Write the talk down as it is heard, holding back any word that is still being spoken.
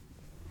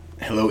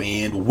Hello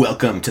and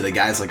welcome to the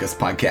Guys Like Us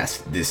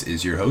podcast. This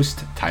is your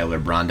host, Tyler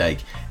Brondike,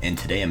 and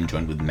today I'm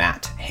joined with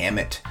Matt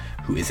Hammett,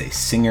 who is a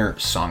singer,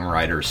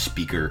 songwriter,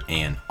 speaker,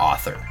 and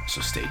author.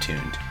 So stay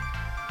tuned.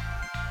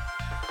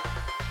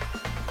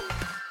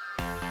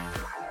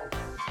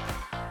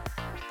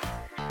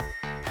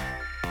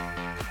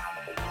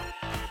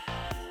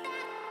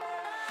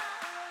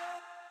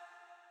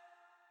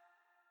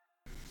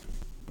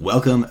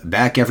 Welcome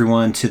back,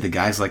 everyone, to the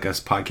Guys Like Us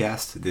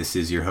podcast. This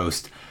is your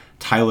host,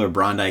 Tyler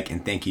Brondike,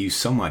 and thank you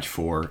so much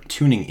for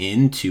tuning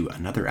in to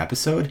another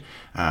episode,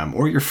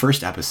 or your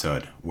first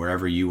episode,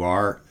 wherever you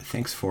are.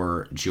 Thanks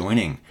for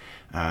joining.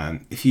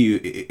 If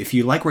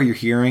you like what you're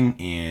hearing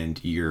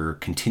and you're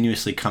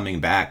continuously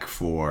coming back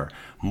for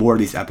more of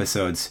these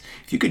episodes,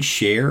 if you could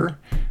share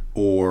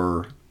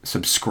or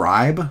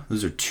subscribe,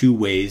 those are two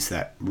ways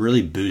that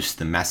really boost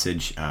the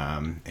message,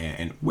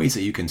 and ways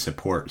that you can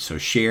support. So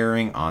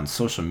sharing on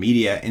social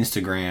media,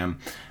 Instagram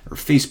or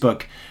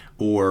Facebook,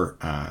 or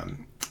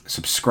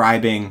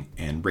subscribing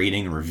and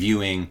rating and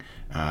reviewing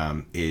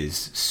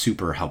is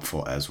super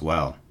helpful as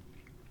well.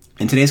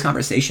 In today's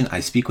conversation,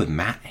 I speak with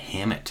Matt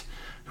Hammett,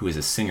 who is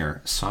a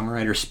singer,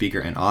 songwriter, speaker,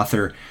 and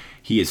author.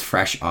 He is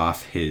fresh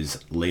off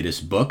his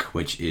latest book,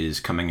 which is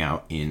coming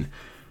out in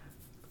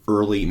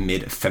early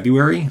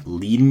mid-February,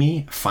 Lead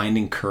Me,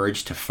 Finding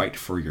Courage to Fight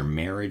for Your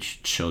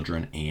Marriage,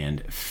 Children,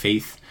 and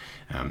Faith.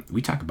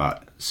 We talk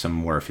about some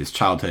more of his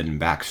childhood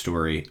and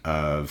backstory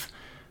of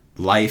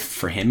life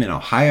for him in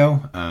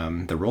Ohio,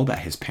 the role that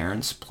his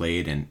parents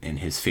played in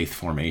his faith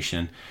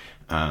formation,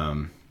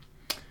 and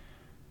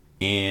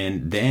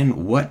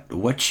then what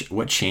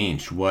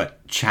changed,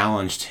 what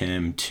challenged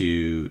him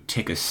to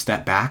take a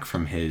step back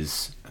from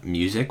his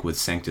music with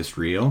Sanctus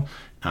Real,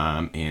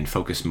 and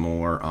focus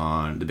more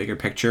on the bigger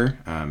picture,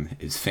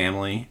 his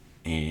family,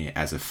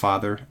 as a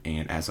father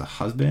and as a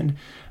husband.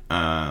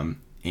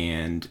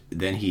 And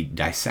then he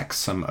dissects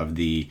some of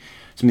these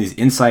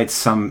insights,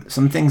 some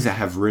things that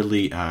have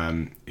really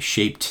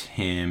shaped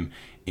him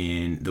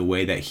in the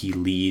way that he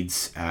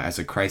leads as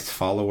a Christ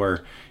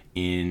follower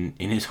in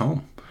his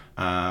home.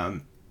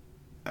 I'm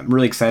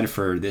really excited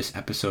for this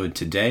episode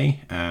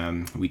today.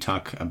 We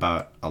talk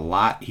about a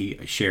lot. He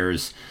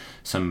shares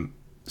some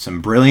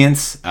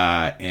brilliance,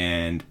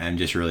 and I'm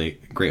just really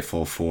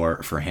grateful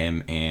for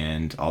him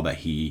and all that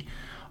he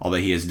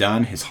has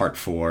done, his heart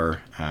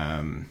for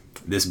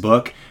this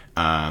book,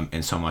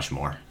 and so much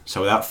more. So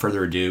without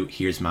further ado,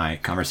 here's my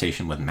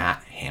conversation with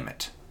Matt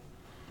Hammett.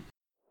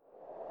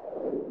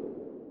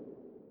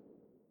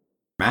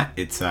 Matt,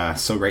 it's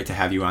so great to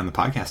have you on the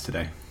podcast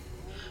today.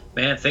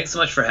 Man, thanks so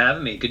much for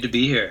having me. Good to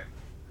be here.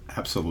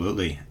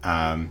 Absolutely.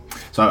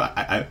 So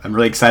I'm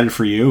really excited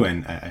for you,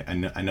 and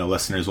I know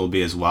listeners will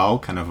be as well,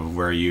 kind of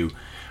where you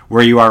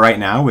are right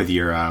now with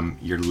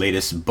your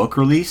latest book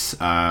release.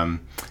 And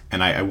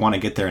I want to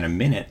get there in a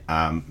minute.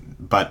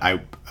 But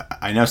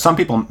I know some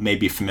people may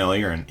be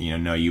familiar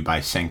and know you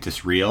by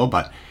Sanctus Real,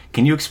 but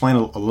can you explain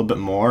a little bit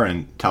more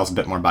and tell us a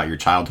bit more about your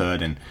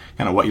childhood and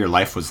kind of what your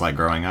life was like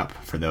growing up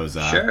for those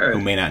Sure. who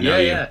may not know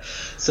you? Yeah.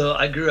 So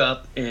I grew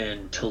up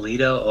in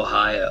Toledo,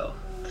 Ohio,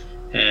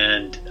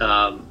 and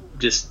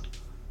just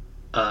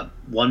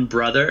one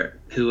brother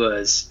who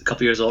was a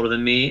couple years older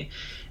than me,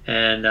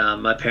 and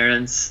my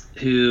parents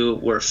who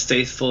were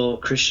faithful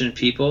Christian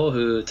people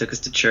who took us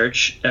to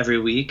church every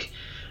week.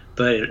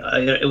 But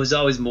it was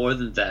always more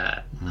than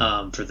that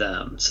for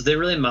them. So they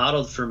really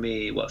modeled for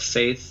me what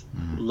faith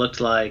looked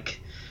like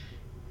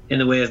in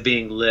the way of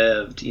being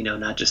lived,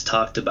 not just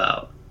talked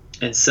about.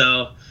 And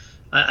so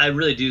I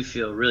really do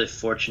feel really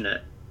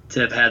fortunate to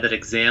have had that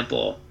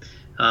example.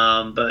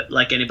 But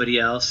like anybody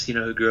else,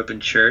 who grew up in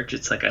church,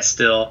 it's like I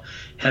still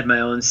had my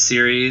own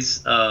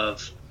series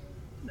of,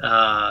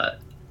 my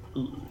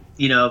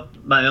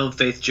own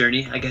faith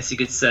journey, I guess you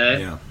could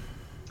say. Yeah.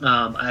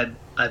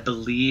 I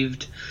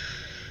believed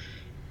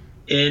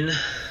in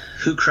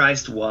who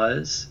Christ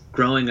was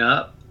growing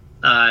up.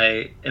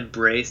 I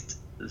embraced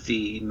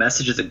the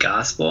message of the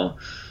gospel,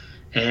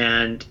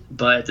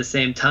 but at the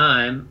same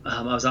time,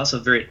 I was also a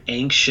very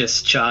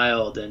anxious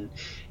child and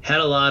had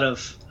a lot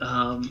of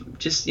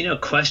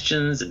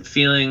questions and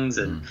feelings,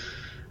 and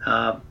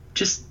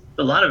just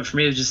a lot of it for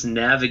me was just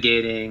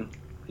navigating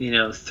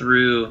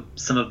through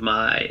some of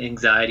my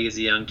anxiety as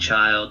a young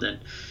child. And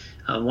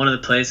one of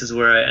the places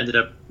where I ended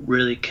up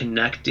really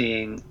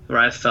connecting, where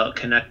I felt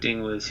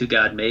connecting with who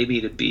God made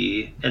me to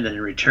be, and then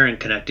in return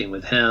connecting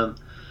with Him,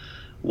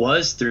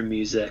 was through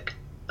music,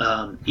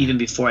 even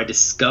before I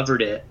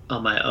discovered it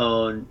on my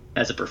own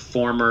as a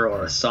performer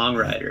or a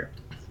songwriter.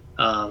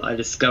 I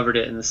discovered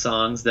it in the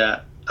songs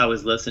that I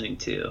was listening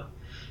to,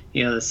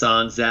 the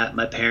songs that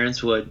my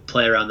parents would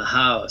play around the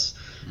house,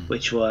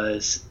 which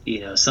was,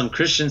 some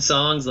Christian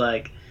songs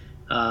like,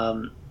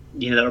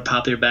 that were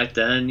popular back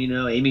then.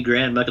 Amy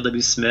Grant, Michael W.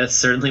 Smith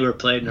certainly were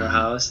played in our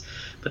house,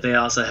 but they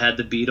also had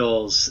the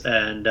Beatles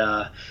and,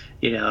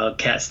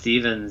 Cat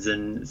Stevens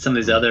and some of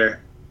these other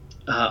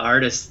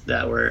artists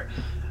that were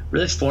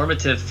really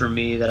formative for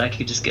me, that I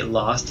could just get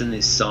lost in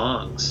these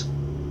songs.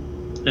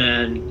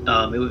 and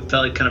it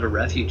felt like kind of a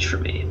refuge for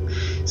me.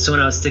 So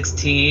when I was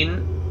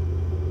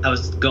 16, I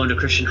was going to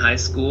Christian high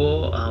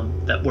school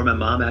where my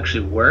mom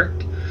actually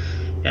worked,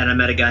 and I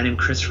met a guy named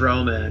Chris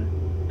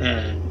Roman,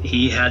 and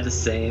he had the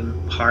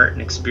same heart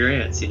and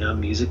experience.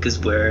 Music is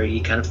where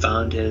he kind of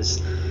found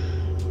his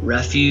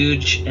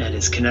refuge and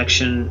his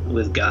connection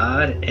with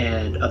God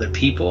and other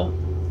people.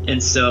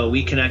 And so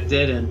we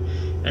connected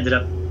and ended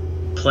up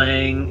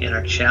playing in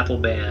our chapel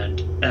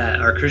band at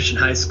our Christian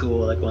high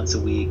school like once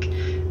a week.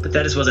 But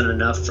that just wasn't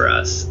enough for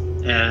us.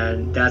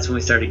 And that's when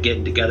we started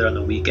getting together on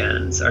the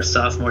weekends, our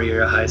sophomore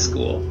year of high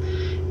school.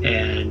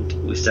 And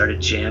we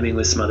started jamming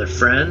with some other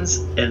friends,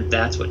 and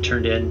that's what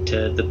turned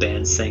into the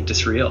band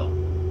Sanctus Real.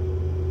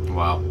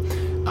 Wow.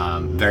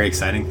 Very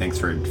exciting. Thanks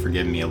for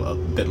giving me a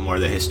bit more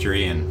of the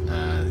history and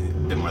a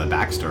bit more of the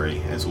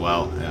backstory as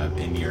well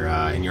in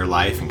your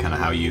life, and kind of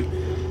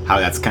how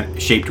that's kind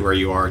of shaped where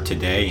you are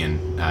today.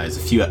 And there's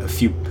a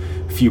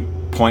few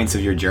points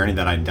of your journey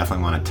that I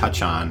definitely want to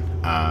touch on.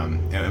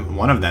 And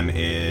one of them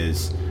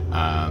is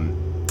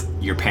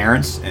your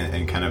parents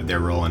and kind of their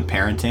role in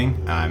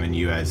parenting, and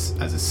you as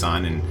a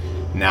son, and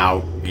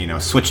now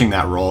switching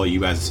that role,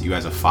 you as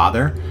a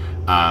father.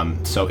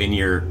 So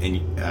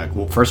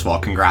well, first of all,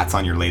 congrats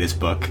on your latest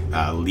book,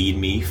 Lead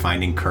Me: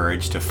 Finding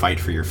Courage to Fight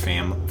for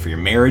your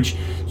marriage,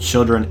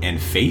 children,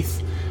 and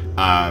faith.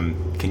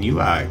 Can you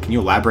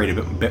elaborate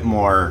a bit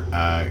more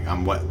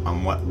on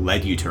what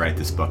led you to write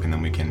this book, and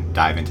then we can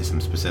dive into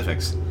some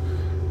specifics?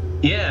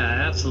 Yeah,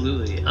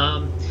 absolutely.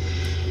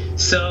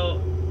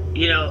 So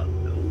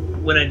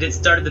when I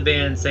started the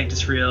band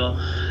Sanctus Real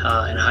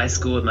in high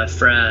school with my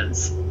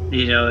friends,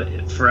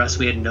 for us,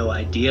 we had no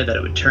idea that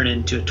it would turn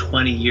into a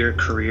 20-year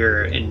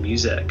career in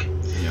music.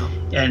 Yeah.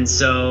 And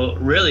so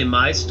really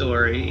my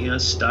story,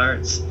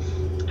 starts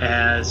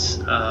as,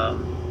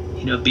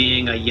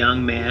 being a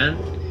young man,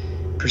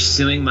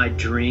 pursuing my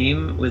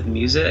dream with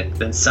music,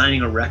 then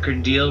signing a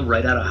record deal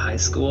right out of high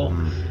school,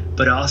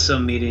 but also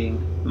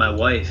meeting my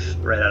wife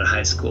right out of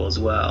high school as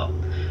well.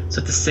 So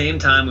at the same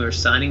time, we were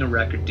signing a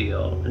record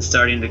deal and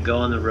starting to go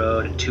on the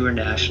road and tour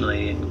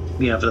nationally, and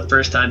for the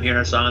first time hearing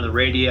our song on the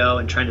radio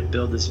and trying to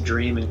build this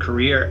dream and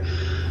career.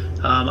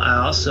 I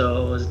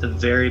also was at the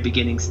very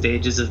beginning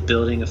stages of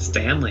building a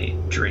family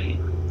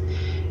dream.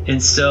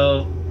 And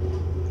so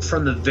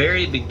from the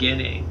very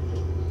beginning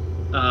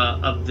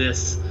of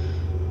this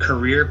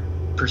career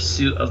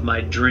pursuit of my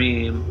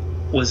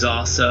dream was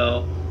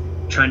also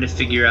trying to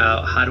figure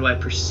out, how do I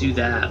pursue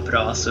that, but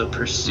also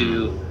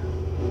pursue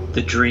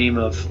the dream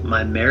of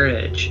my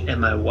marriage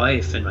and my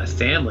wife and my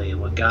family and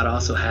what God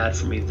also had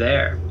for me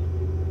there.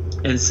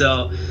 And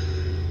so,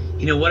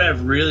 what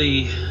I've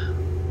really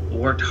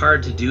worked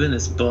hard to do in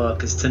this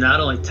book is to not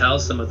only tell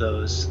some of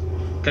those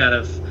kind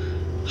of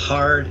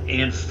hard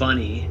and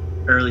funny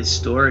early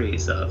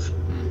stories of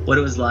what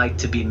it was like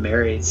to be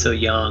married so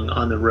young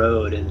on the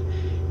road,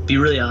 and be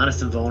really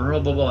honest and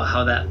vulnerable about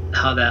how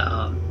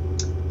that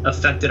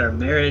affected our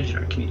marriage and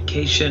our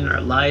communication, our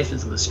life, and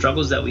some of the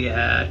struggles that we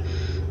had.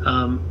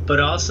 But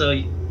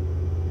also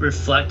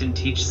reflect and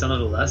teach some of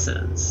the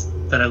lessons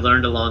that I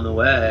learned along the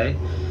way,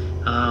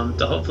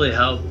 to hopefully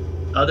help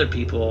other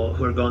people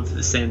who are going through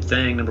the same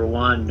thing. Number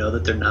one, know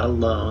that they're not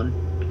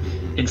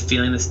alone in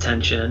feeling this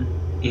tension,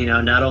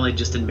 not only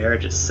just in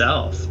marriage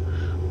itself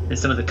and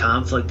some of the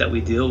conflict that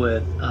we deal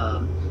with.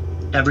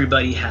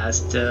 Everybody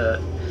has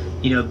to,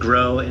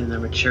 grow in their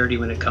maturity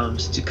when it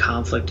comes to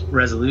conflict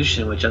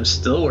resolution, which I'm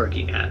still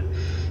working at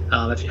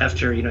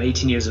after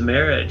 18 years of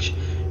marriage.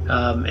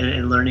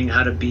 And learning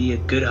how to be a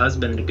good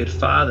husband and a good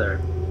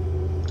father.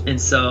 And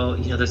so,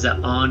 there's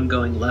that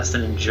ongoing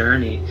lesson and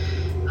journey.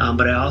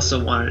 But I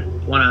also want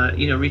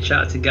to, reach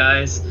out to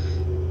guys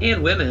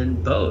and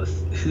women both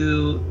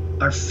who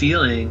are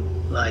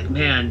feeling like,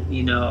 man,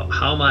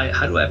 how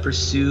do I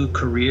pursue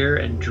career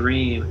and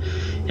dream?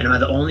 And am I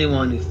the only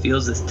one who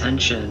feels this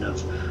tension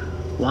of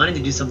wanting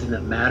to do something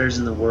that matters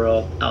in the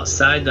world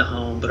outside the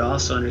home, but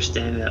also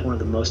understanding that one of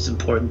the most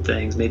important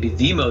things, maybe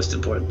the most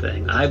important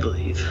thing, I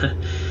believe,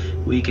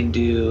 we can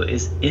do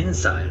is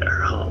inside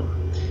our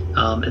home.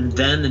 And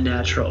then the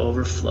natural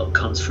overflow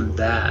comes from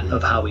that,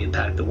 of how we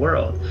impact the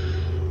world.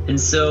 And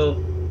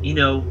so,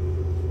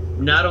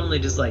 not only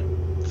just like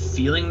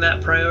feeling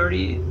that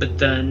priority, but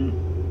then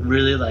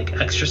really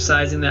like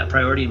exercising that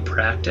priority in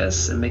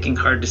practice and making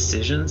hard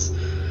decisions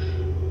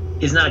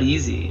is not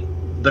easy.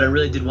 But I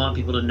really did want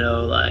people to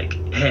know, like,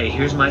 hey,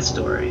 here's my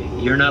story.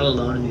 You're not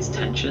alone in these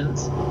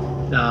tensions.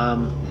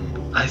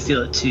 I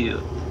feel it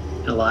too.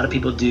 And a lot of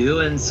people do.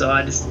 And so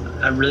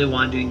I really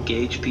wanted to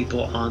engage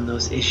people on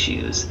those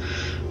issues,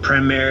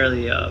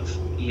 primarily of,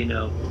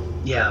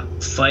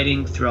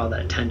 fighting through all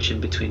that tension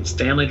between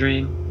family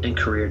dream and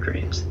career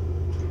dreams.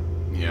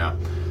 Yeah.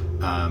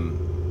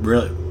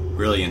 Really,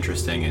 really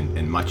interesting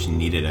and much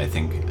needed, I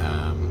think,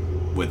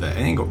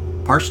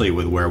 partially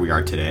with where we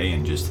are today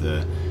and just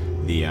the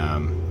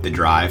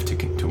drive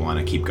to want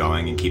to keep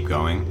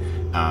going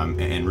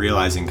and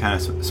realizing kind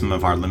of some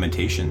of our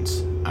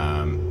limitations,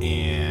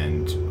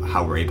 and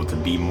how we're able to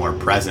be more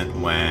present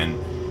when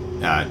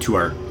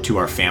to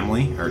our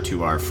family or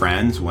to our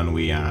friends when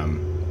we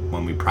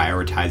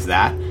prioritize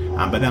that,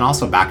 but then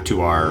also back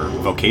to our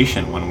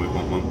vocation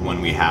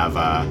when we have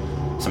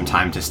some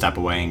time to step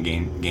away and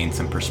gain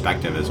some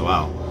perspective as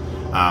well.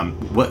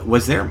 What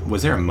was there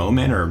a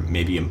moment or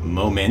maybe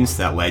moments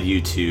that led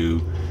you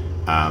to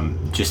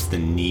just the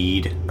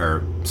need,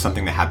 or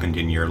something that happened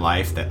in your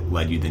life that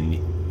led you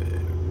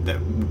that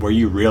where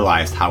you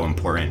realized how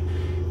important,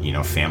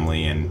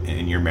 family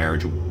and your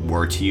marriage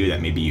were to you,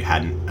 that maybe you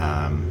hadn't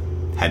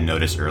had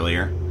noticed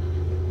earlier?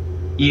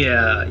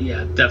 Yeah,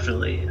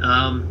 definitely.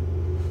 I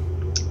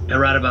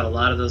write about a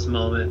lot of those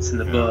moments in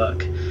the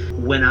book.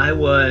 When I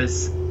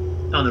was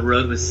on the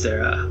road with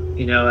Sarah,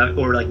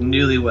 or like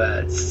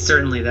newlyweds,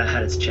 certainly that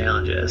had its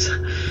challenges.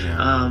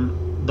 Yeah.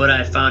 But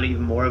I found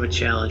even more of a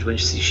challenge when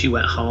she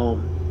went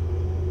home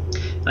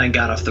and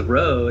got off the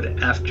road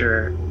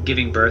after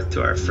giving birth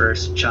to our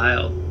first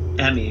child,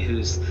 Emmy,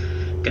 who's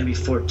going to be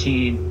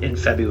 14 in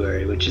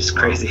February, which is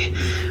crazy.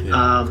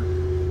 Yeah.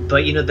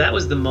 But that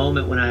was the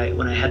moment when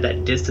I had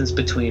that distance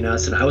between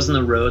us, and I was on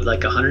the road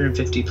like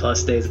 150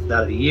 plus days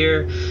out of the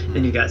year.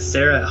 Then you got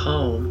Sarah at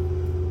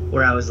home,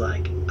 where I was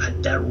like,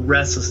 that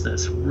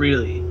restlessness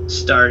really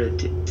started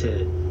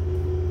to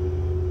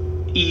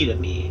eat at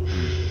me.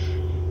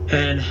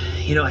 And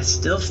I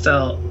still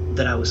felt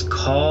that I was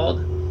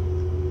called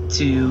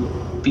to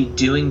be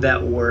doing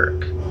that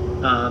work,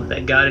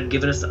 that God had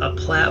given us a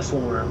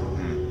platform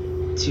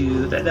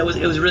to it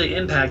was really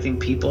impacting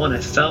people, and I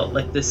felt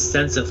like this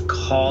sense of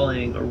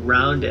calling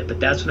around it. But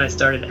that's when I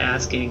started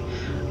asking,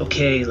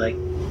 okay, like,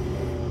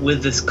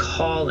 with this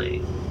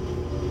calling,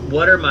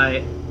 what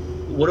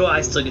do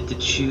I still get to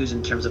choose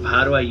in terms of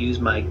how do I use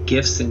my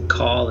gifts and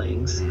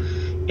callings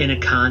in a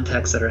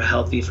context that are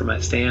healthy for my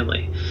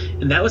family?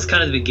 And that was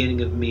kind of the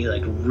beginning of me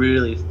like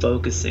really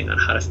focusing on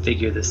how to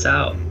figure this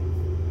out.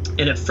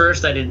 And at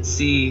first I didn't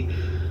see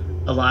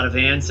a lot of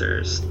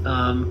answers,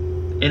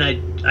 and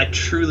I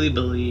truly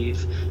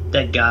believe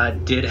that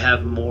God did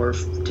have more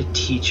to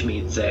teach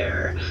me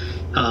there.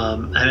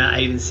 And I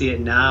even see it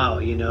now,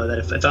 that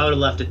if I would have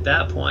left at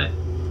that point,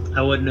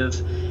 I wouldn't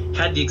have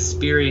had the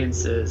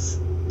experiences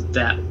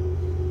that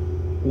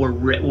were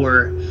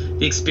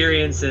the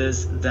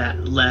experiences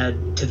that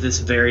led to this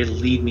very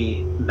lead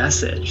me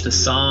message, the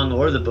song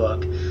or the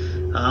book.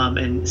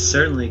 And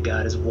certainly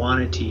God has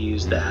wanted to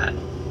use that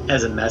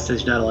as a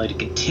message, not only to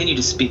continue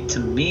to speak to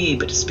me,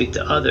 but to speak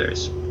to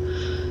others.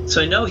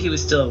 So I know he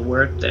was still at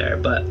work there,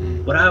 but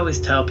what I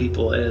always tell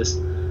people is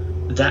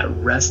that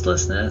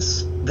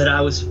restlessness that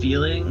I was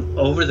feeling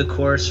over the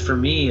course, for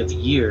me, of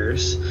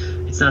years,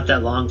 it's not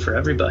that long for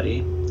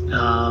everybody,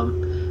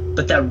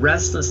 but that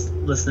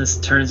restlessness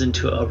turns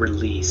into a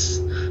release.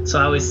 So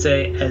I always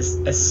say,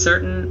 as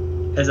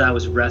certain as I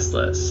was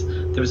restless,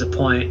 there was a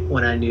point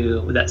when I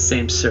knew with that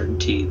same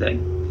certainty that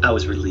I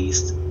was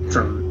released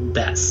from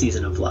that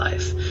season of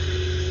life.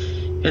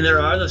 And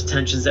there are those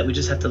tensions that we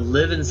just have to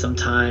live in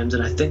sometimes,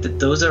 and I think that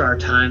those are our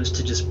times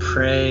to just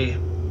pray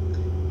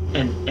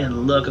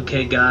and look,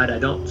 okay, God, I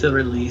don't feel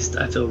released,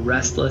 I feel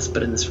restless,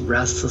 but in this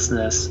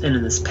restlessness and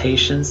in this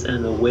patience and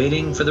in the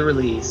waiting for the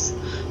release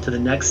to the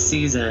next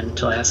season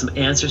till I have some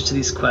answers to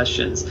these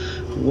questions,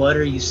 what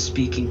are you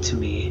speaking to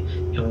me,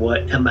 and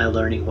what am I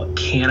learning? What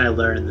can I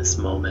learn in this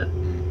moment?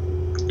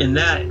 And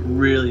that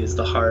really is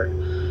the heart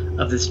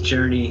of this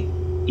journey,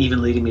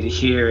 even leading me to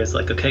here, is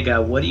like, okay,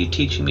 God, what are you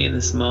teaching me in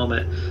this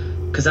moment?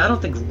 Because I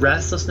don't think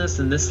restlessness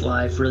in this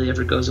life really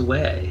ever goes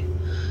away.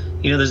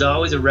 There's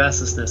always a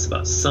restlessness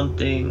about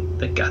something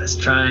that God is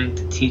trying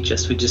to teach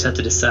us. We just have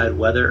to decide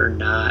whether or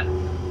not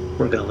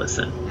we're going to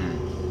listen.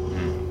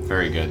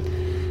 Very good.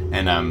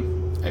 And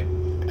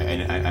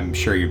I'm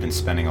sure you've been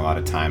spending a lot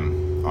of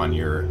time on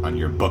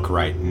your book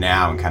right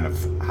now, and kind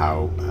of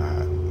how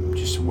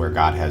just where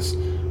God has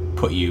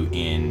put you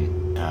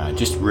in,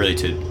 just really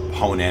to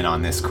hone in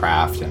on this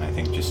craft. And I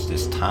think just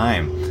this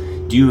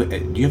time, do you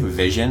have a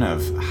vision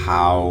of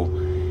how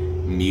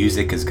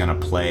music is going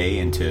to play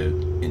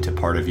into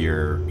part of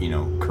your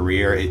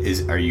career?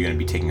 Are you going to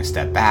be taking a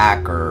step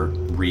back or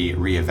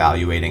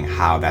reevaluating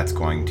how that's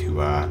going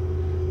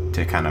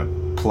to kind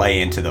of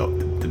play into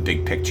the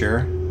big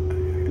picture?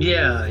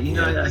 Yeah,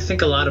 I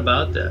think a lot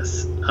about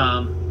this.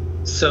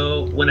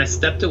 So when I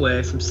stepped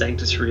away from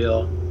Sanctus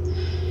Real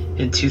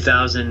in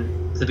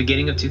the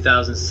beginning of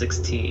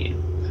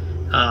 2016,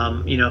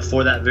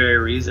 for that very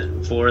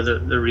reason, for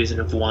the reason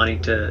of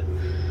wanting to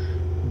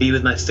be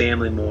with my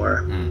family more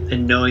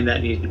and knowing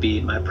that needed to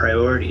be my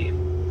priority,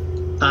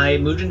 I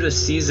moved into a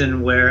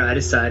season where I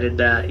decided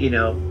that,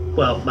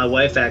 my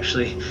wife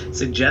actually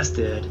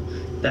suggested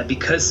that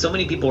because so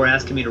many people were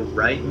asking me to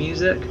write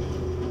music,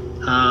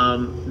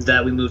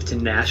 that we moved to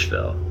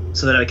Nashville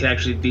so that I could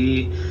actually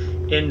be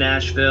in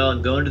Nashville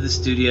and go into the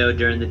studio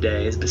during the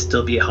days, but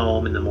still be at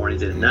home in the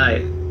mornings and at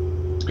night.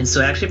 And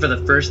so actually for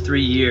the first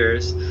 3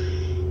 years,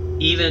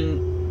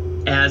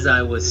 even as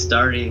I was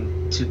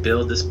starting to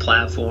build this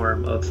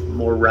platform of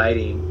more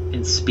writing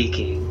and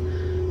speaking,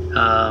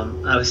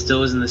 I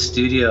still was in the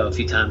studio a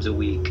few times a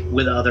week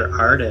with other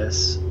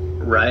artists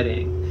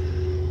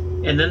writing.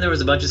 And then there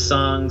was a bunch of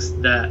songs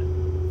that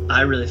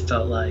I really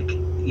felt like,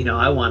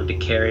 I wanted to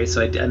carry.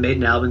 So I made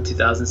an album in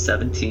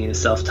 2017, a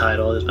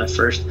self-titled. It was my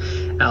first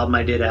album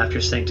I did after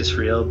Sanctus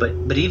Real.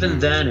 But even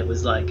then, it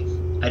was like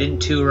I didn't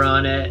tour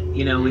on it.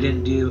 We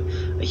didn't do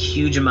a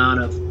huge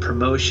amount of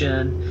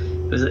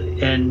promotion.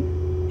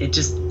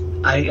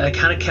 I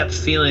kind of kept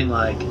feeling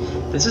like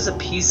this is a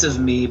piece of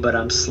me, but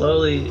I'm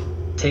slowly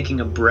taking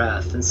a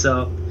breath. And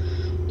so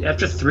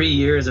after 3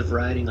 years of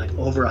writing like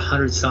over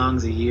 100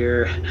 songs a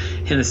year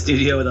in the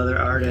studio with other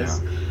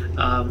artists,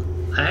 I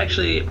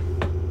actually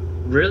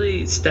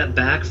really stepped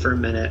back for a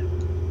minute,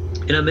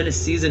 and I'm in a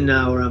season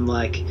now where I'm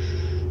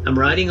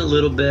writing a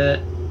little bit.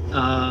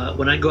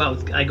 When I go out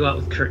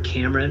with Kirk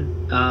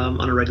Cameron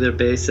on a regular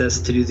basis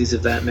to do these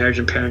marriage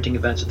and parenting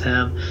events with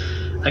him.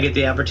 I get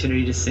the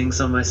opportunity to sing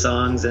some of my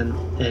songs and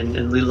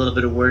lead a little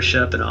bit of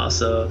worship and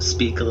also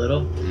speak a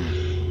little.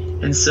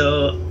 And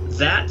so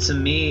that to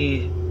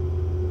me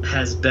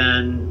has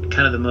been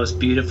kind of the most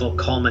beautiful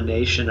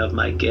culmination of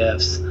my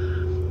gifts,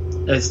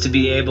 is to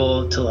be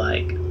able to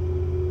let me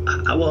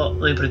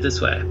put it this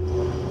way.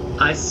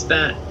 I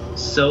spent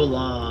so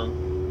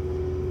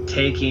long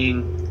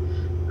taking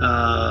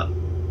a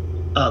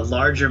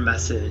larger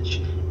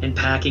message and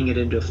packing it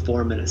into a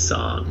 4-minute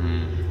song.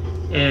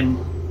 And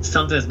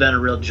something that's been a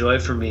real joy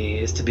for me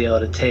is to be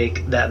able to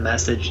take that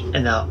message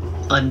and now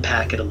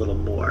unpack it a little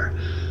more.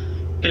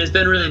 And it's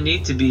been really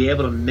neat to be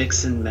able to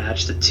mix and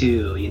match the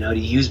two, to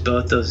use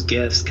both those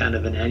gifts kind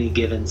of in any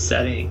given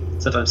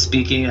setting. So if I'm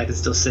speaking, I can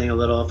still sing a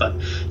little. If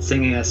I'm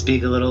singing, I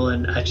speak a little.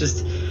 And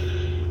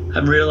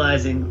I'm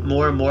realizing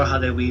more and more how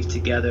they weave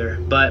together.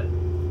 But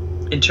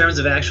in terms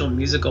of actual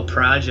musical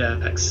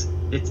projects,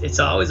 it's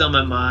always on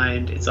my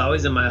mind. It's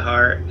always in my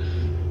heart.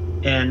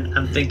 And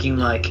I'm thinking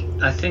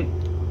I think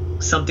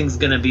something's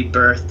going to be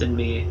birthed in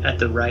me at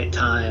the right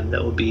time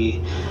that will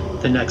be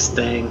the next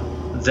thing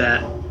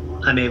that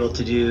I'm able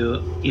to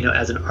do,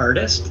 as an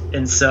artist.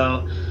 And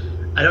so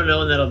I don't know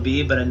when that'll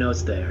be, but I know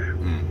it's there.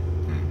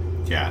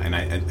 Yeah, and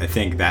I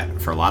think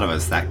that for a lot of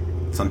us, that's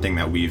something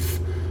that we've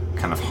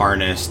kind of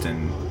harnessed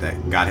and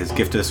that God has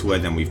gifted us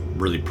with, and we've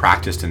really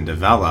practiced and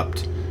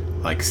developed,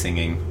 like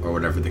singing or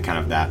whatever the kind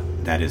of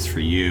that is for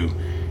you.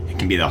 It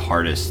can be the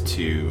hardest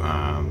to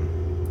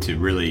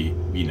really,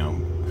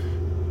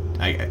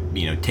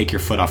 take your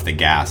foot off the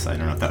gas. I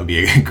don't know if that would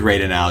be a great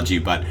analogy,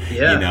 but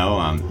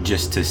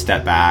just to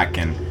step back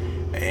and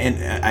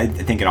I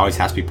think it always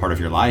has to be part of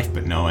your life,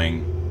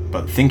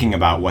 but thinking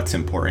about what's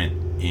important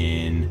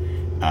in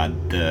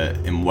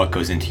what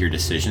goes into your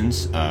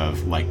decisions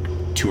of like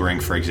touring,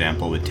 for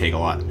example, would take a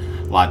lot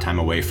of time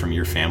away from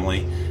your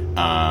family,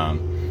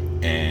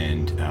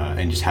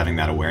 and just having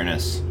that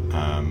awareness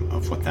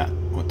of what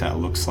that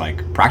looks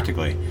like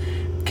practically.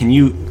 Can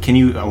you?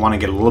 I want to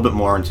get a little bit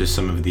more into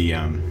some of the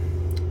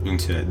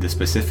into the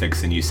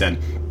specifics. And you said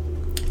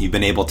you've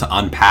been able to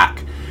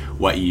unpack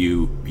what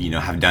you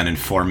have done in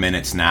 4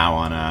 minutes now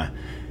on a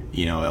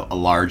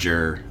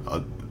larger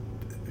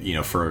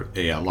for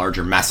a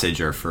larger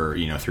message, or for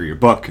through your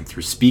book and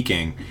through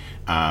speaking.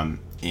 And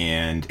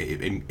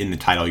in the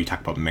title you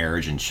talk about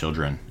marriage and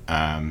children.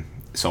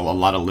 So a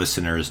lot of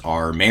listeners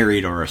are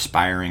married or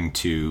aspiring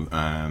to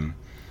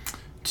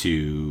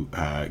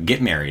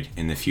get married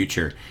in the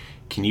future.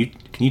 Can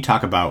you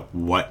talk about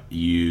what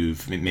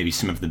maybe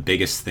some of the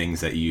biggest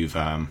things that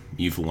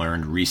you've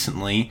learned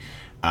recently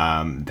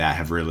that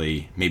have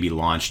really maybe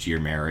launched your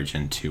marriage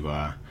into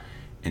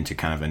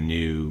kind of a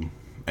new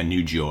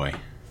joy?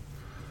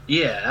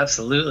 Yeah,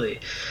 absolutely.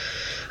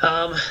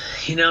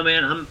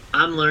 Man,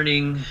 I'm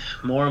learning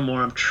more and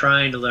more. I'm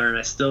trying to learn.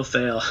 I still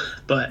fail,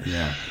 but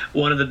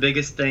one of the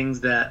biggest things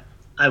that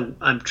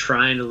I'm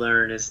trying to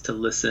learn is to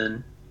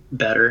listen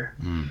better.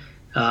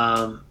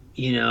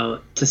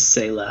 To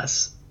say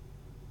less.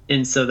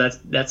 And so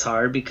that's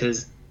hard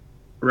because,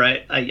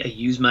 right, I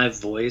use my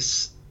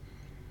voice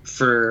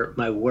for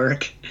my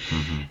work,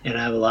 and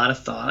I have a lot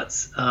of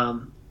thoughts.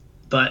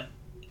 But,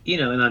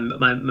 in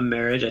my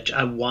marriage,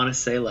 I want to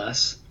say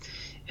less,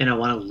 and I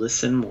want to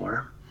listen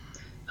more.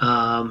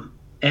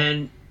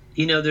 And,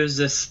 there's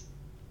this,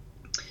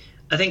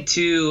 I think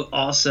too,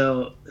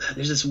 also,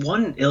 there's this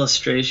one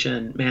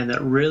illustration, man,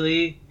 that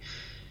really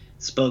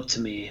spoke to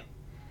me.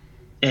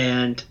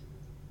 And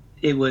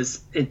it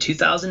was in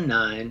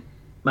 2009,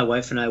 my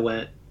wife and I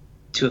went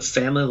to a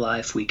Family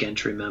Life Weekend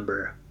to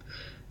Remember,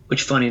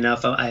 which, funny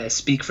enough, I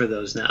speak for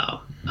those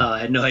now. I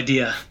had no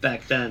idea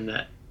back then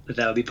that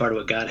would be part of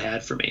what God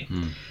had for me.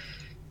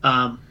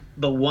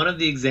 But one of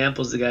the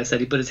examples, the guy said,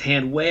 he put his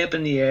hand way up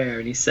in the air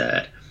and he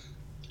said,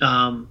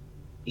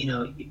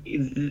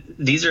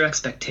 these are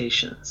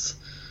expectations.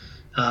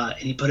 And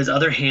he put his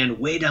other hand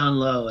way down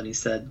low and he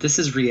said, this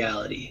is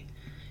reality.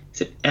 He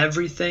said,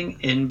 everything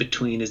in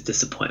between is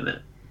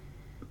disappointment.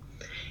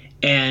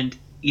 And,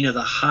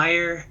 the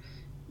higher,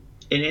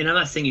 and I'm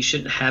not saying you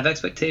shouldn't have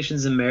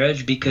expectations in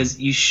marriage, because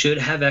you should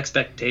have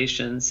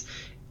expectations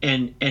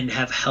and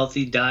have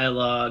healthy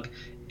dialogue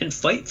and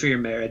fight for your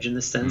marriage, in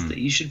the sense that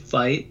you should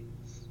fight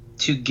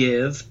to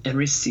give and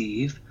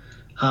receive.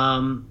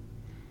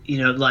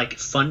 like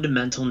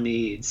fundamental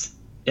needs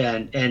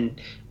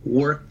and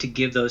work to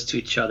give those to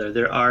each other.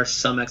 There are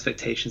some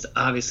expectations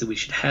obviously we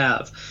should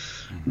have,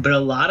 but a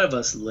lot of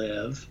us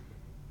live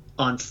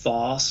on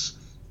false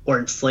or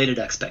inflated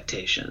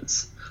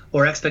expectations,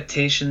 or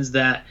expectations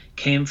that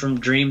came from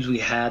dreams we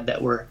had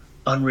that were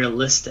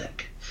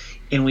unrealistic.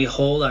 And we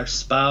hold our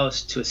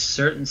spouse to a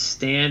certain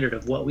standard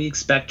of what we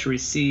expect to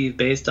receive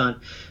based on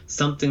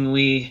some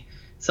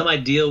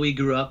ideal we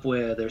grew up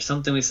with, or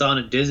something we saw in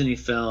a Disney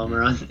film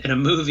or in a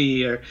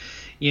movie, or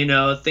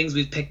things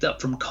we've picked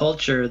up from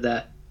culture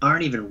that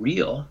aren't even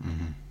real.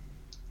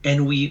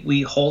 And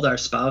we hold our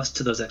spouse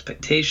to those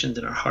expectations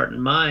in our heart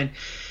and mind.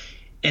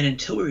 And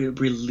until we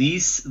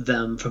release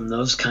them from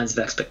those kinds of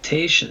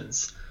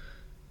expectations,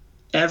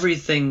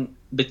 everything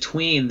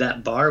between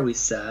that bar we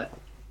set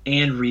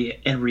and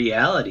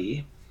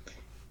reality,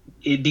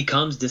 it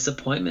becomes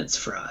disappointments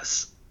for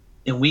us.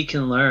 And we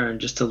can learn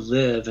just to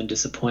live in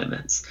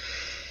disappointments.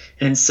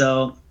 And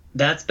so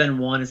that's been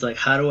one, is like,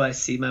 how do I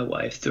see my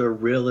wife through a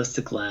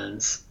realistic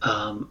lens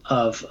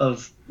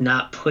of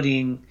not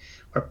putting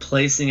or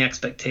placing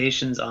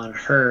expectations on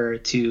her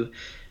to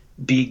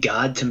be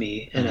God to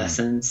me, in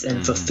essence,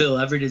 and fulfill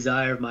every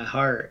desire of my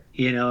heart,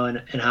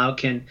 and how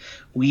can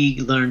we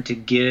learn to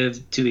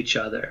give to each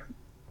other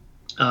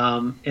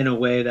in a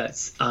way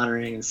that's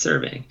honoring and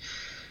serving.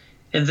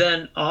 And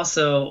then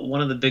also,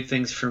 one of the big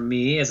things for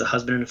me as a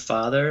husband and a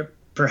father,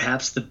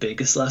 perhaps the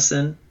biggest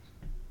lesson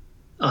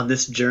on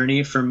this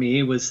journey for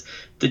me, was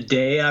the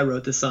day I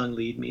wrote the song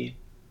Lead Me.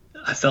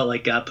 I felt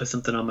like God put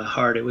something on my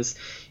heart. It was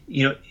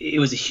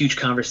a huge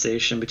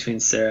conversation between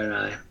Sarah and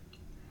I,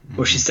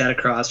 where she sat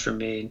across from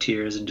me in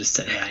tears and just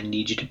said, "Hey, I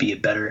need you to be a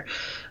better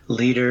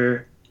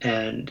leader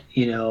and,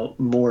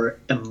 more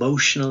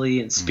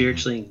emotionally and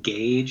spiritually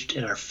engaged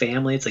in our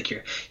family. It's like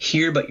you're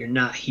here, but you're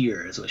not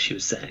here," is what she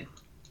was saying.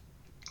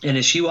 And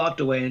as she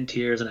walked away in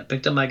tears, and I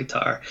picked up my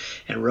guitar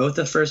and wrote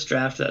the first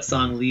draft of that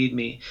song, Lead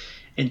Me,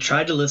 and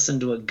tried to listen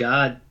to what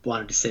God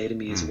wanted to say to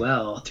me as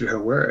well through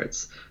her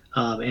words,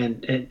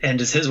 and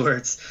just his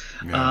words,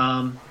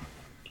 I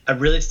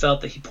really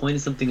felt that he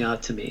pointed something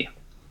out to me,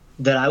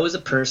 that I was a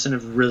person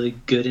of really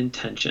good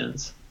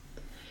intentions.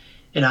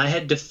 And I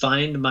had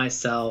defined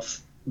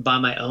myself by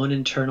my own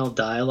internal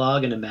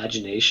dialogue and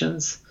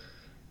imaginations,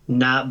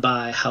 not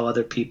by how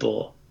other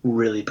people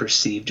really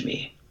perceived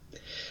me.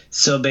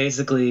 So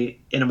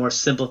basically, in a more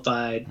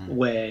simplified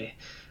way,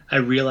 I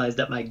realized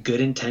that my good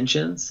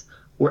intentions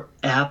were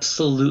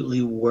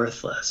absolutely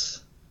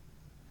worthless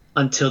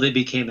until they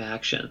became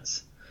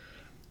actions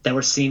that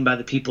were seen by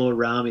the people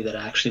around me that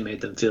actually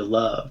made them feel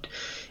loved.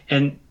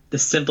 And the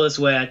simplest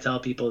way I tell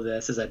people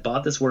this is, I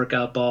bought this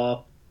workout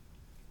ball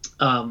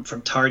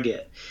from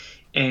Target,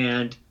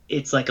 and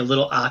it's like a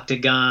little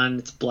octagon.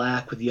 It's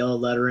black with yellow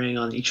lettering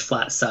on each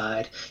flat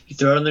side. You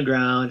throw it on the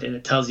ground and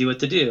it tells you what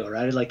to do,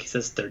 right? Like, it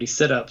says 30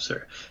 sit-ups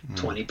or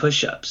 20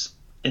 push-ups.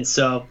 And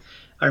so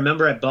I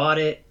remember I bought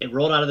it, it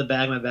rolled out of the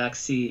bag in my back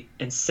seat,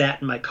 and sat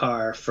in my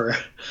car for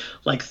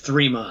like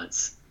 3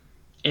 months.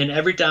 And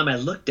every time I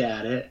looked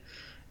at it,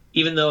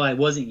 even though I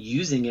wasn't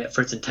using it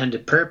for its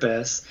intended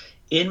purpose,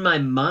 in my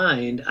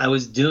mind, I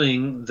was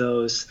doing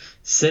those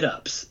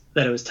sit-ups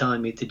that it was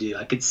telling me to do.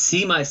 I could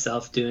see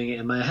myself doing it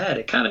in my head.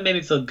 It kind of made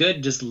me feel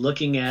good just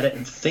looking at it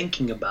and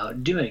thinking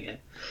about doing it.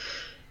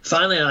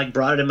 Finally, I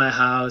brought it in my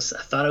house.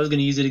 I thought I was going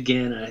to use it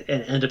again,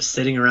 and ended up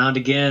sitting around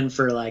again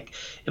for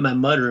in my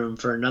mudroom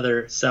for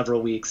another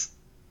several weeks.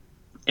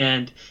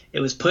 And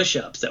it was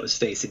push-ups that was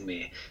facing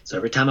me. So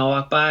every time I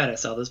walked by it, I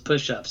saw those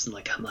push-ups, and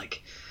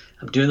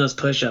I'm doing those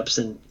push-ups,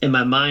 and in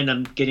my mind,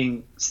 I'm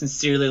getting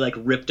sincerely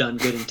ripped on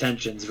good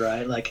intentions,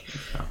 right? Like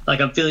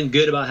I'm feeling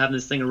good about having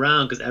this thing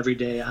around, because every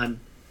day I'm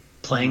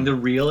playing the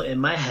reel in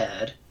my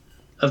head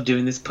of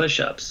doing these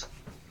push-ups.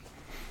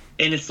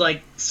 And it's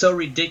so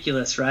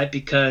ridiculous, right?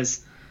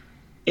 Because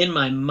in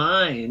my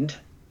mind,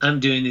 I'm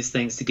doing these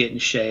things to get in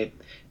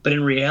shape, but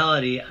in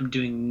reality, I'm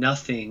doing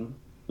nothing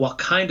while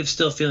kind of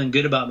still feeling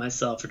good about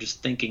myself or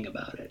just thinking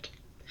about it.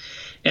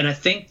 And I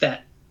think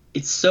that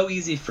it's so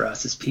easy for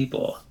us as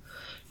people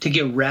to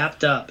get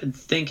wrapped up in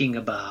thinking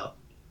about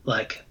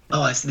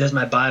there's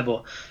my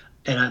Bible,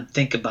 and I'm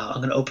going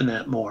to open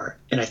that more,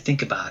 and I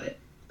think about it.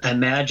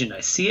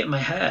 I see it in my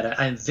head.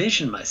 I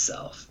envision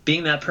myself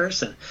being that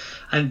person.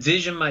 I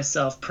envision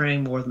myself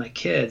praying more with my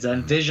kids. I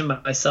envision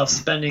myself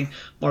spending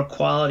more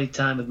quality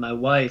time with my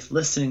wife,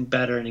 listening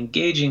better and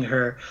engaging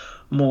her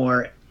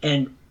more.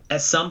 And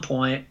at some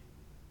point,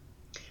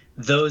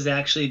 those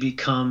actually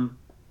become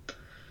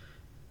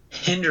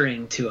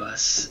hindering to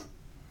us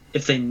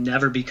if they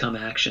never become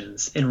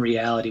actions in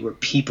reality, where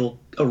people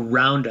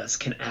around us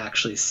can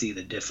actually see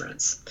the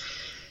difference.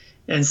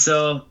 And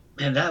so,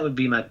 that would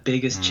be my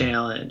biggest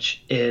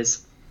challenge,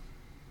 is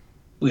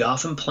we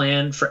often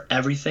plan for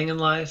everything in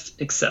life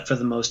except for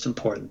the most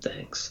important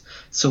things.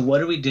 So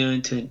what are we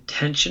doing to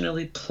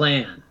intentionally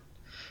plan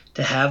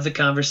to have the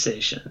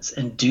conversations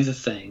and do the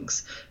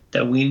things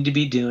that we need to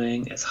be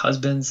doing as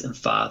husbands and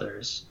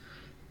fathers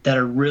that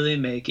are really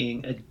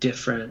making a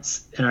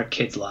difference in our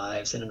kids'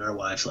 lives and in our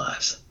wives'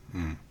 lives?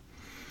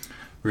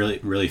 Really,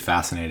 really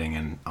fascinating,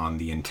 and on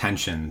the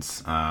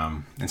intentions,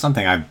 and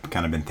something I've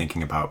kind of been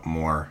thinking about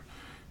more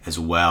as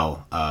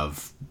well,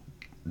 of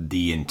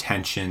the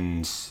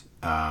intentions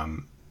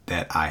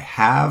that I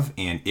have,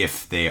 and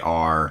if they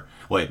are,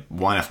 well,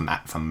 one, if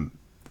I'm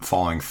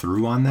following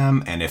through on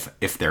them, and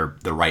if they're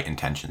the right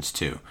intentions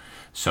too.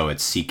 So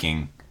it's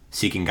seeking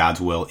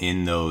God's will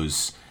in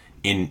those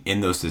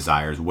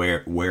desires.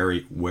 Where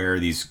are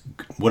these?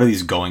 What are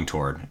these going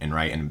toward? And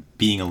right, and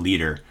being a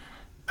leader.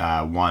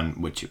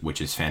 One,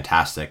 which is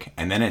fantastic,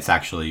 and then it's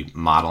actually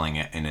modeling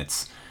it, and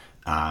it's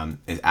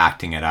is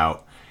acting it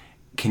out.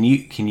 Can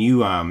you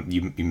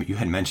you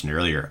had mentioned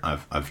earlier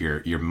of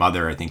your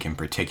mother, I think in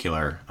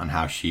particular, on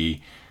how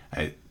she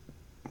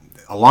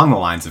along the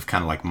lines of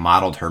kind of like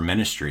modeled her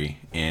ministry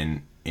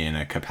in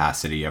a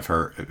capacity of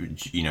her,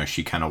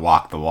 she kind of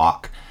walked the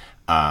walk.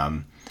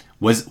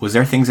 Was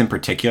there things in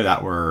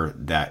particular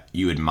that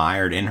you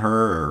admired in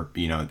her, or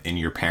in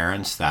your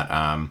parents,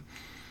 that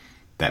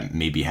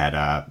maybe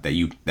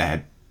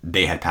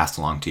they had passed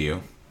along to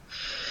you?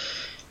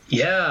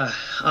 Yeah.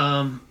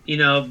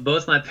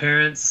 Both my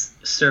parents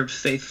served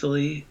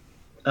faithfully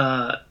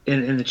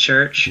in the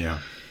church. Yeah.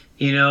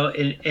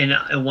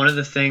 And one of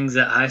the things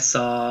that I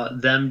saw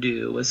them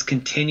do was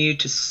continue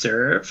to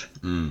serve,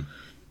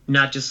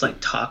 not just like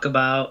talk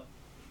about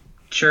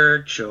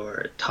church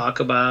or talk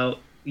about,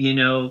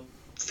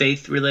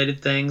 faith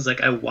related things.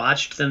 Like, I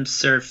watched them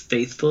serve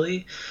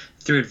faithfully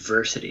through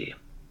adversity.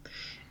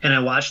 And I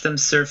watched them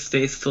serve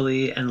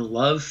faithfully and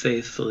love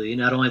faithfully,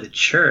 not only the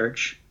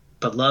church,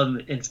 but love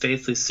and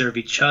faithfully serve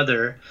each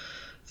other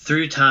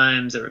through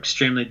times that were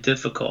extremely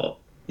difficult.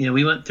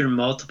 We went through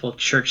multiple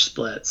church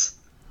splits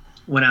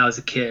when I was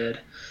a kid.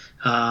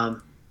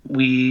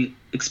 We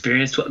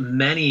experienced what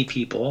many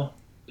people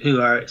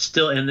who are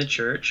still in the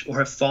church or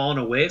have fallen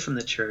away from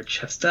the church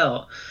have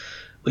felt,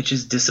 which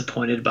is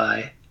disappointed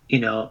by,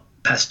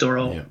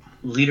 pastoral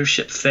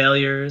leadership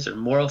failures or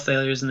moral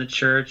failures in the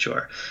church,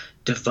 or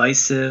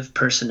divisive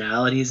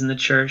personalities in the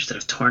church that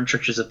have torn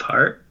churches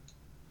apart.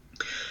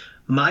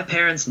 My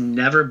parents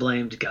never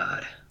blamed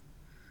God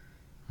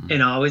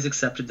and always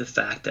accepted the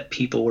fact that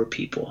people were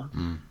people.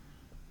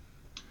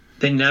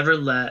 They never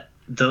let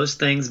those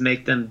things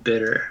make them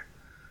bitter.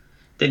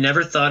 They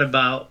never thought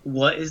about,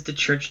 what is the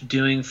church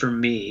doing for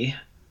me,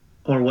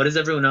 or what is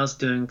everyone else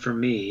doing for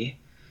me?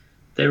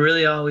 They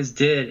really always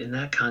did, in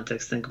that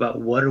context, think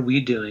about, what are we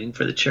doing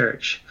for the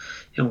church,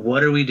 and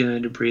what are we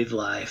doing to breathe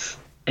life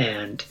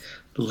and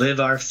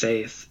live our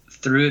faith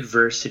through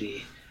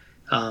adversity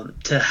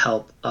to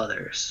help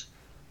others.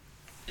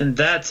 And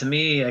that, to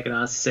me, I can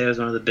honestly say, was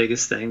one of the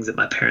biggest things that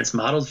my parents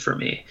modeled for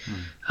me.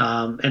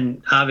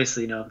 And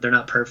obviously, they're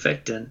not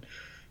perfect,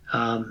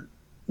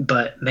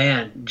 but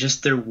man,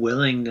 just their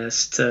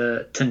willingness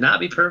to not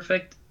be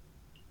perfect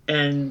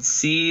and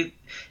see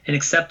and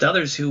accept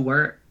others who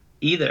weren't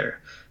either,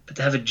 but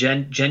to have a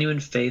genuine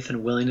faith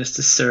and willingness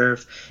to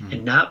serve,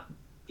 and not,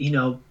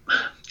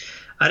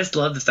 I just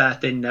love the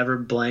fact they never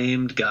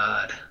blamed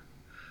God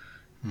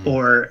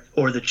or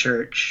the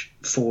church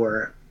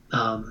for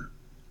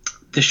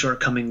the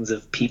shortcomings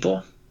of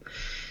people,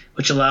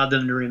 which allowed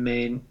them to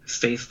remain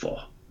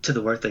faithful to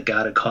the work that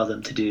God had called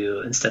them to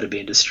do instead of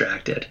being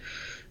distracted.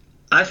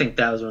 I think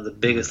that was one of the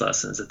biggest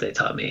lessons that they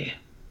taught me.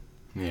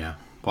 Yeah.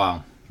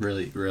 Wow.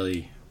 Really,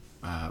 really,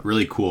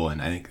 really cool.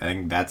 And I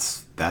think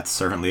that's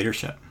servant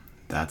leadership.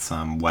 That's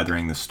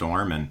weathering the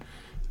storm and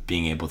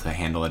being able to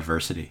handle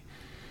adversity.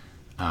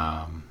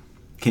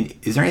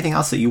 Is there anything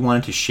else that you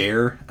wanted to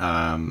share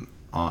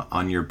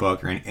on your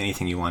book, or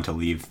anything you want to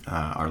leave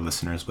our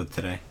listeners with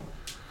today?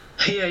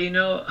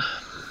 Yeah,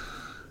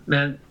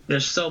 man,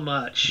 there's so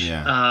much.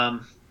 Yeah.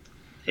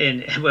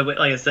 And like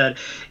I said,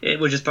 it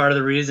was just part of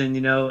the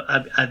reason,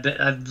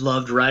 I've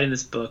loved writing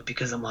this book,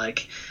 because I'm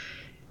like,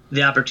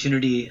 the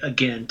opportunity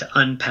again to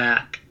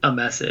unpack a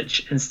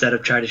message instead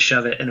of try to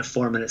shove it in a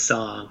 4-minute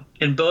song.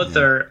 And both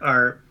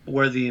are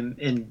worthy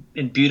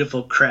in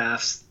beautiful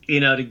crafts,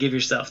 to give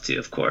yourself to,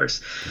 of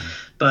course.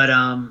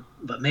 Yeah.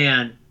 But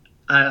man,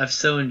 I've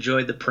so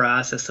enjoyed the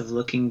process of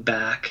looking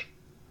back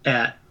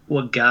at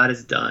what God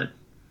has done,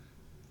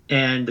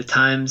 and the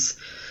times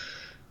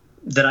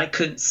that I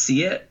couldn't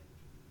see it,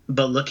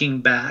 but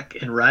looking back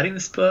and writing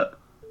this book,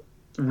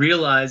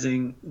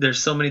 realizing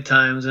there's so many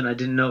times when I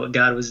didn't know what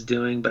God was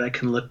doing, but I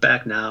can look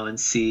back now and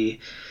see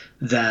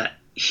that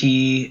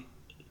He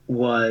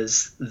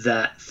was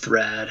that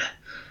thread.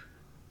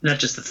 Not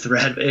just the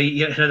thread, but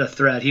he had a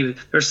thread. There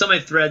were so many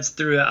threads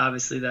through it,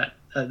 obviously, that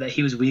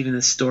He was weaving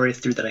this story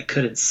through that I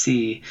couldn't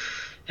see,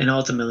 and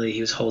ultimately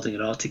He was holding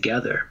it all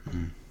together.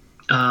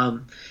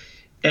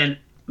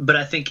 But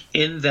I think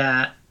in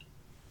that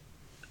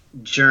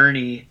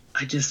journey,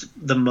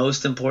 the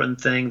most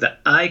important thing that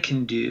I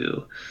can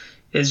do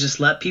is just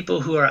let people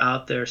who are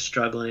out there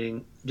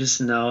struggling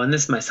just know, and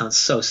this might sound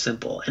so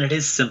simple, and it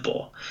is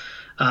simple.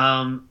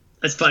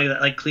 It's funny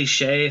that like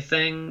cliche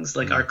things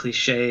like are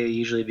cliche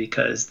usually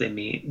because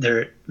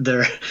they're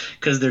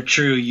because they're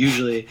true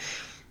usually.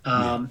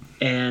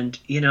 And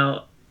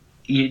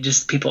you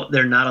just people,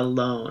 they're not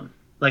alone.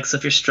 Like, so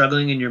if you're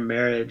struggling in your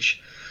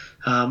marriage,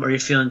 or you're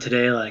feeling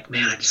today like,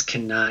 man, I just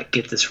cannot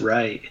get this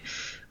right,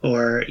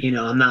 or, you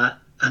know, I'm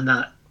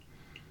not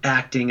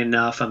acting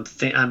enough.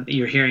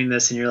 You're hearing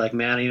this and you're like,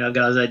 man, you know, I've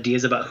got those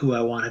ideas about who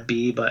I want to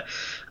be, but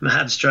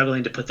I'm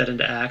struggling to put that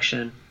into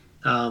action.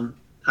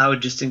 I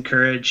would just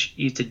encourage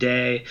you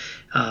today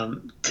to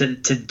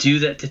do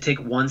that, to take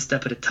one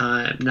step at a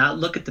time, not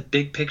look at the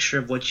big picture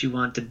of what you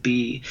want to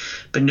be,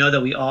 but know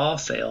that we all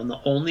fail. And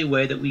the only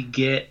way that we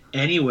get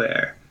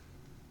anywhere,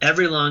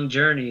 every long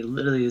journey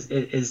literally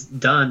is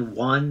done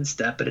one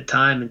step at a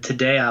time. And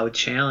today I would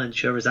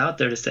challenge whoever's out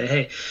there to say,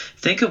 hey,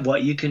 think of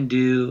what you can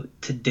do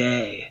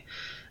today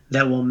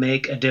that will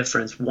make a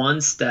difference,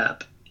 one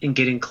step in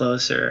getting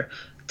closer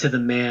to the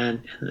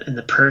man and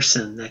the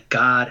person that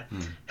God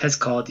has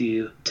called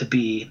you to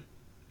be.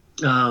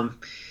 And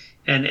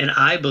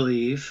I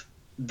believe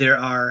there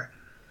are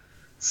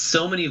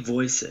so many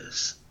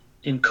voices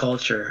in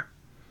culture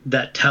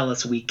that tell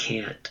us we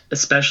can't,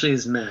 especially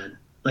as men.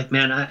 Like,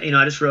 man,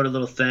 I just wrote a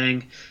little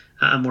thing.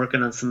 I'm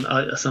working on some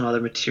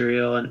other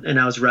material, and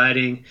I was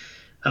writing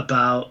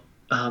about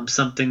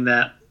something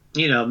that,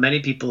 you know, many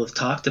people have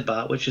talked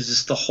about, which is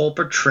just the whole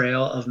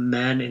portrayal of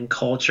men in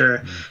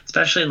culture,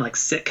 especially in like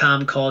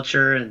sitcom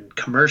culture and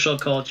commercial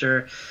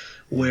culture,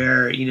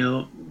 where, you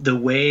know, the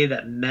way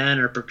that men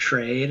are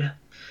portrayed.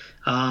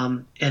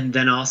 And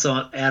then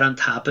also add on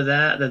top of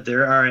that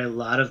there are a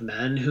lot of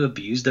men who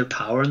abuse their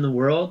power in the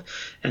world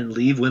and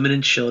leave women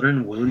and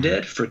children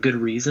wounded for good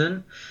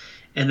reason.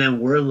 And then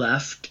we're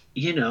left,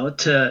 you know,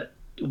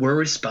 we're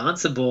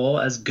responsible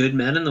as good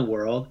men in the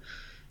world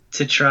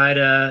to try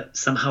to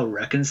somehow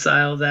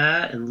reconcile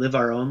that and live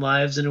our own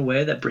lives in a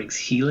way that brings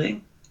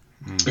healing.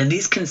 And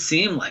these can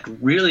seem like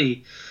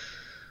really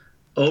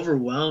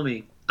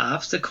overwhelming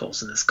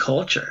obstacles in this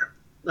culture,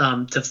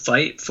 to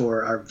fight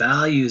for our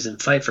values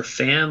and fight for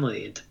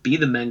family and to be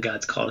the men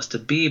God's called us to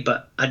be.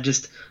 But I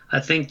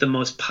think the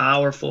most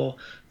powerful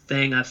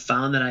thing I've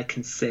found that I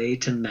can say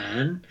to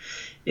men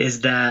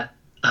is that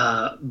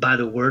by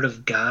the word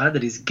of God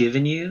that he's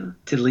given you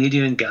to lead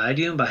you and guide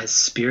you, and by his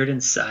spirit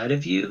inside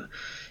of you,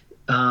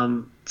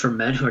 for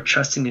men who are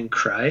trusting in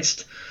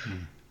Christ,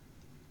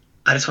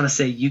 I just want to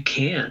say you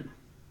can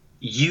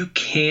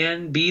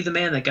be the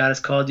man that God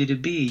has called you to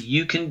be.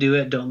 You can do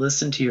it. Don't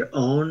listen to your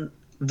own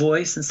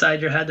voice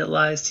inside your head that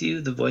lies to you,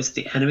 the voice of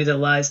the enemy that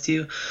lies to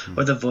you,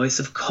 or the voice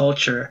of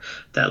culture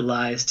that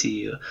lies to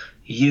you.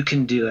 You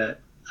can do it.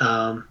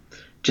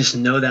 Just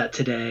know that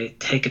today.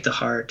 Take it to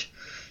heart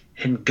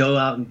and go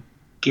out and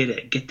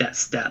get that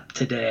step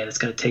today. That's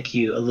going to take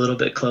you a little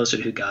bit closer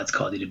to who God's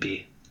called you to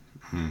be.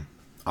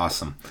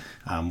 Awesome.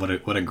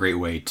 What a great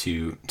way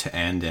to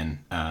end, and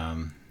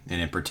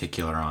in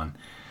particular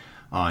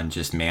on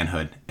just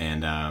manhood,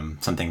 and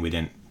something we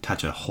didn't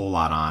touch a whole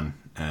lot on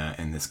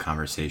in this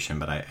conversation,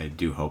 but I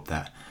do hope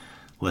that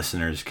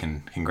listeners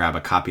can grab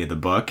a copy of the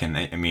book. And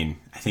I mean,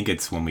 I think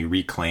it's when we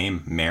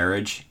reclaim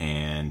marriage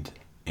and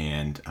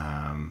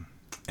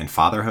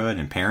fatherhood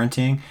and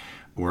parenting,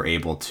 we're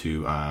able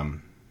to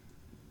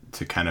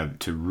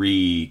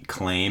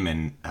reclaim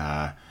and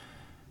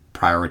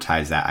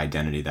prioritize that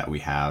identity that we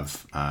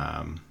have,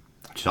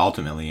 which is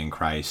ultimately in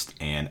Christ,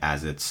 and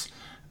as it's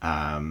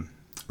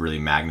really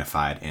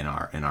magnified in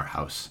our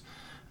house.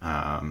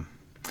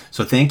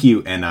 So thank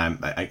you, and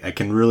I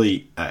can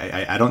really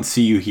I don't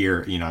see you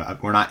here. You know,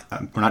 we're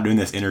not doing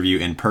this interview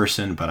in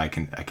person, but I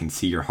can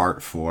see your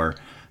heart for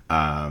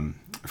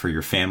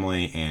your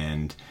family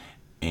and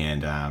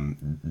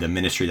the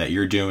ministry that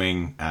you're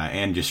doing,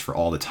 and just for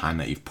all the time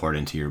that you've poured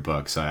into your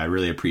book. So I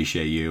really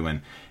appreciate you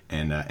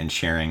and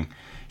sharing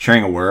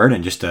a word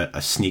and just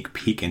a sneak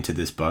peek into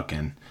this book,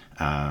 and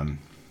I'm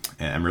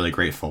really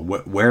grateful.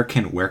 Where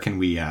can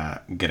we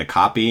get a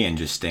copy and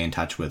just stay in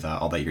touch with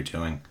all that you're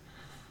doing?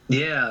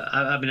 Yeah,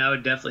 I mean, I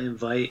would definitely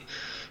invite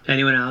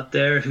anyone out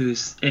there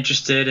who's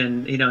interested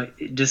in, you know,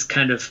 just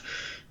kind of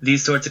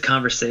these sorts of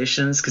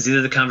conversations, because these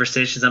are the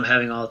conversations I'm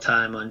having all the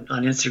time on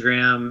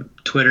Instagram,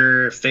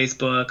 Twitter,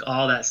 Facebook,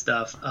 all that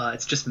stuff.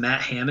 It's just Matt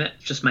Hammett,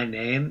 just my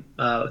name,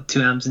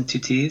 2 M's and 2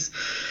 T's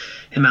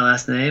in my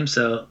last name.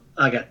 So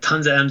I got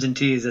tons of M's and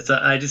T's.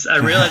 I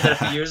realized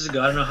that a few years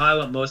ago. I don't know how I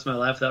went most of my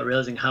life without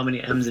realizing how many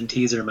M's and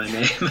T's are in my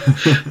name.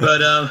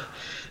 But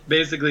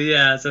basically,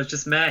 yeah. So it's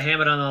just Matt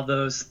Hammett on all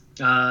those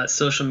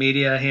social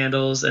media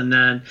handles, and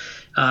then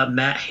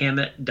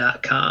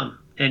matthammett.com.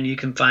 And you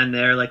can find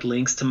there like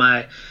links to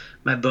my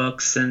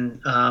books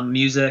and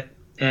music,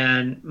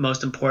 and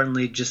most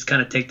importantly, just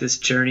kind of take this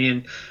journey.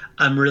 And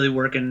I'm really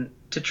working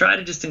to try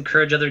to just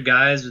encourage other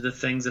guys with the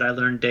things that I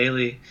learn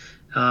daily,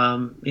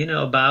 you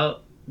know,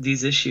 about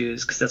these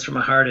issues, because that's where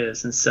my heart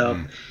is. And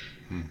so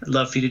I'd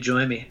love for you to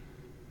join me.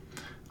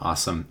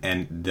 Awesome.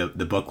 And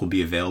the book will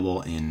be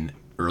available in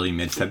early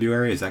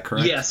mid-February, is that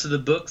correct? Yeah, so the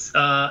book's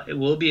it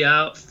will be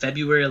out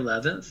February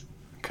 11th.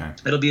 Okay.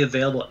 It'll be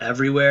available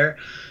everywhere.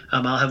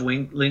 I'll have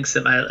links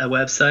at my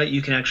website.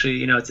 You can actually,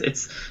 you know, it's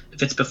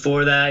if it's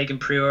before that, you can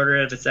pre-order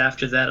it. If it's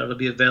after that, it'll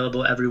be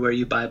available everywhere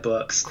you buy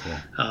books.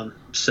 Cool.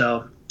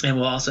 And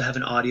we'll also have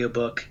an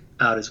audiobook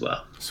out as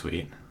well.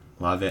 Sweet.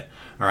 Love it.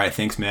 All right.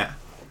 Thanks, Matt.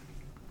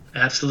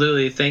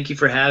 Absolutely. Thank you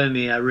for having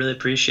me. I really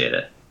appreciate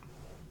it.